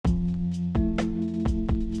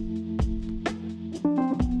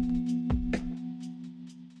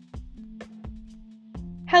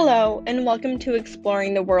Hello, and welcome to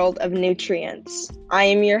Exploring the World of Nutrients. I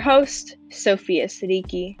am your host, Sophia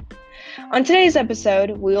Siddiqui. On today's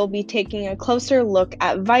episode, we will be taking a closer look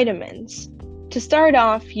at vitamins. To start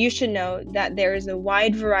off, you should know that there is a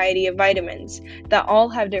wide variety of vitamins that all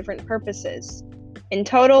have different purposes. In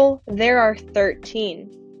total, there are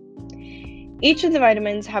 13. Each of the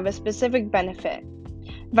vitamins have a specific benefit.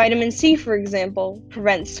 Vitamin C, for example,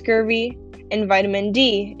 prevents scurvy, and vitamin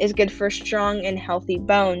D is good for strong and healthy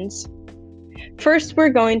bones. First, we're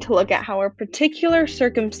going to look at how a particular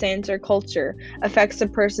circumstance or culture affects a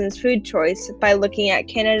person's food choice by looking at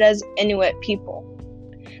Canada's Inuit people.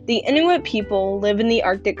 The Inuit people live in the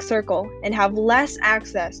Arctic Circle and have less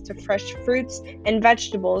access to fresh fruits and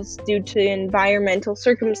vegetables due to environmental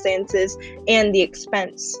circumstances and the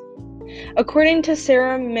expense. According to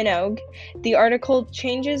Sarah Minogue, the article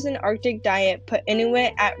Changes in Arctic Diet Put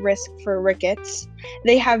Inuit at Risk for Rickets.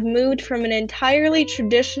 They have moved from an entirely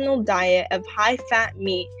traditional diet of high-fat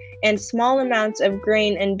meat and small amounts of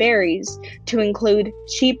grain and berries to include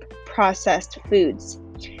cheap processed foods.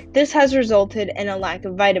 This has resulted in a lack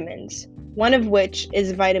of vitamins, one of which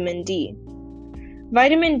is vitamin D.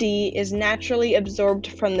 Vitamin D is naturally absorbed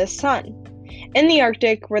from the sun. In the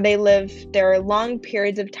Arctic, where they live, there are long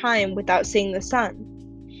periods of time without seeing the sun.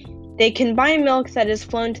 They can buy milk that is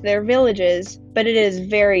flown to their villages, but it is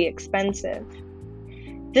very expensive.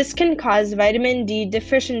 This can cause vitamin D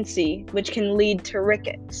deficiency, which can lead to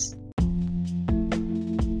rickets.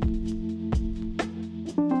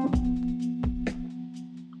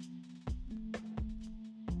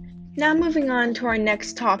 Now moving on to our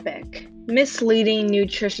next topic, misleading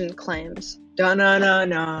nutrition claims.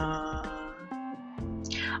 Da-na-na-na.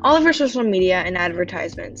 All over social media and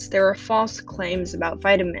advertisements, there are false claims about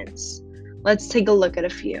vitamins. Let's take a look at a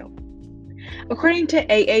few. According to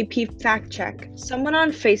AAP Fact Check, someone on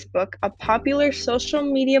Facebook, a popular social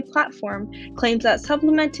media platform, claims that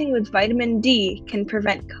supplementing with vitamin D can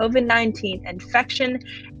prevent COVID-19 infection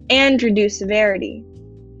and reduce severity.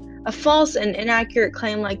 A false and inaccurate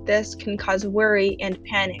claim like this can cause worry and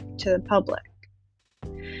panic to the public.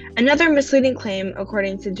 Another misleading claim,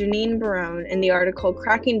 according to Janine Barone in the article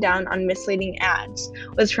Cracking Down on Misleading Ads,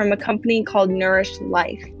 was from a company called Nourish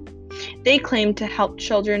Life. They claimed to help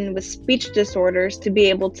children with speech disorders to be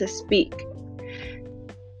able to speak.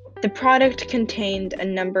 The product contained a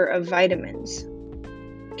number of vitamins.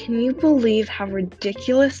 Can you believe how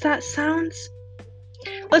ridiculous that sounds?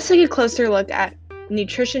 Let's take a closer look at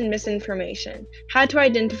Nutrition Misinformation, How to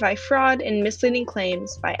Identify Fraud and Misleading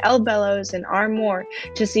Claims by L. Bellows and R. Moore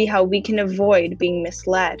to see how we can avoid being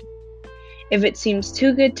misled. If it seems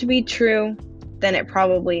too good to be true, then it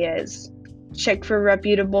probably is. Check for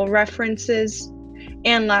reputable references.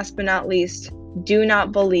 And last but not least, do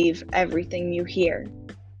not believe everything you hear.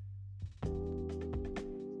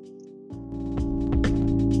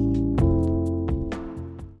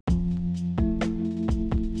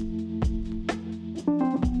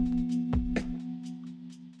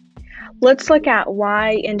 Let's look at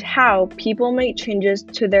why and how people make changes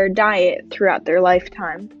to their diet throughout their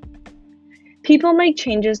lifetime. People make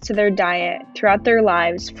changes to their diet throughout their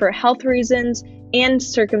lives for health reasons and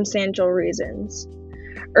circumstantial reasons.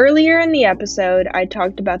 Earlier in the episode, I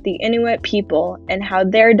talked about the Inuit people and how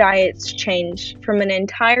their diets changed from an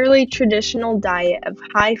entirely traditional diet of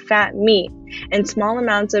high-fat meat and small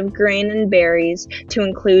amounts of grain and berries to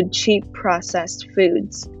include cheap processed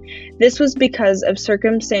foods. This was because of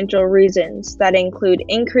circumstantial reasons that include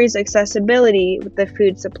increased accessibility with the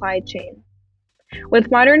food supply chain.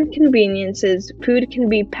 With modern conveniences, food can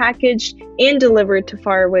be packaged and delivered to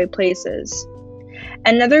faraway places.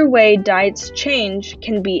 Another way diets change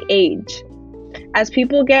can be age. As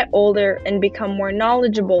people get older and become more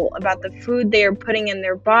knowledgeable about the food they are putting in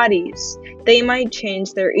their bodies, they might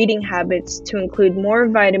change their eating habits to include more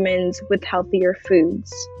vitamins with healthier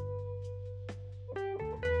foods.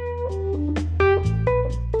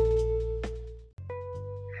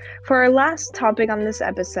 For our last topic on this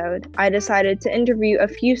episode, I decided to interview a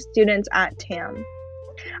few students at TAM.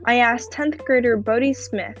 I asked 10th grader Bodie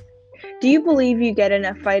Smith, do you believe you get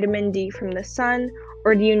enough vitamin D from the sun,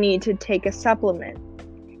 or do you need to take a supplement?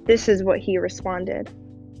 This is what he responded.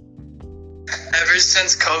 Ever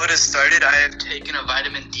since COVID has started, I have taken a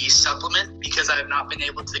vitamin D supplement because I have not been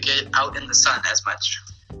able to get out in the sun as much.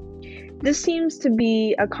 This seems to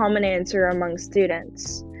be a common answer among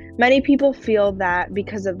students. Many people feel that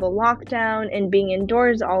because of the lockdown and being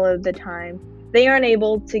indoors all of the time, they aren't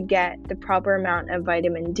able to get the proper amount of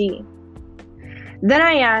vitamin D. Then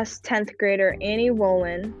I asked 10th grader Annie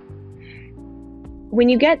Wolin, when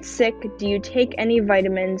you get sick, do you take any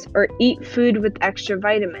vitamins or eat food with extra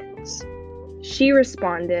vitamins? She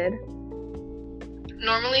responded,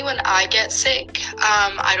 normally when I get sick,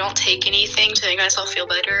 I don't take anything to make myself feel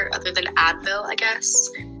better other than Advil, I guess.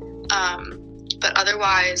 But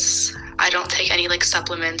otherwise, I don't take any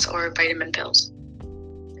supplements or vitamin pills.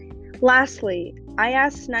 Lastly, I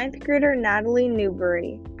asked 9th grader Natalie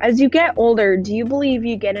Newbury, as you get older, do you believe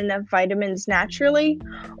you get enough vitamins naturally,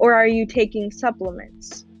 or are you taking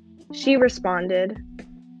supplements? She responded,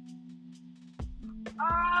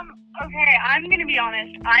 Okay, I'm going to be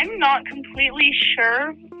honest. I'm not completely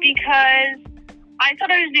sure because I thought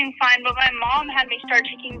I was doing fine, but my mom had me start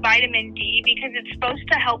taking vitamin D because it's supposed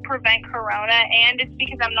to help prevent corona, and it's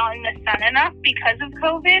because I'm not in the sun enough because of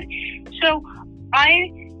COVID. So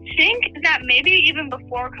I think that maybe even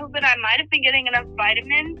before COVID, I might have been getting enough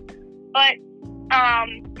vitamins, but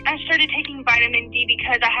I started taking vitamin D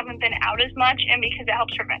because I haven't been out as much and because it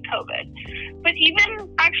helps prevent COVID. But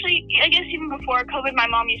I guess even before COVID, my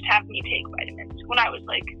mom used to have me take vitamins when I was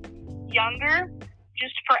younger,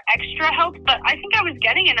 just for extra health. But I think I was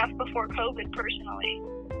getting enough before COVID personally.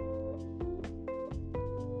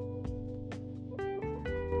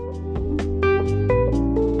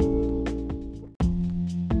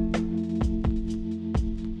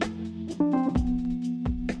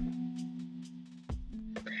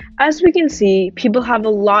 As we can see, people have a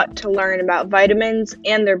lot to learn about vitamins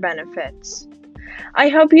and their benefits. I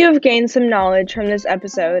hope you have gained some knowledge from this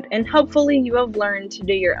episode, and hopefully you have learned to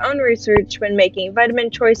do your own research when making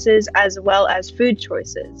vitamin choices as well as food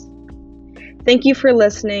choices. Thank you for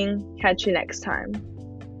listening. Catch you next time.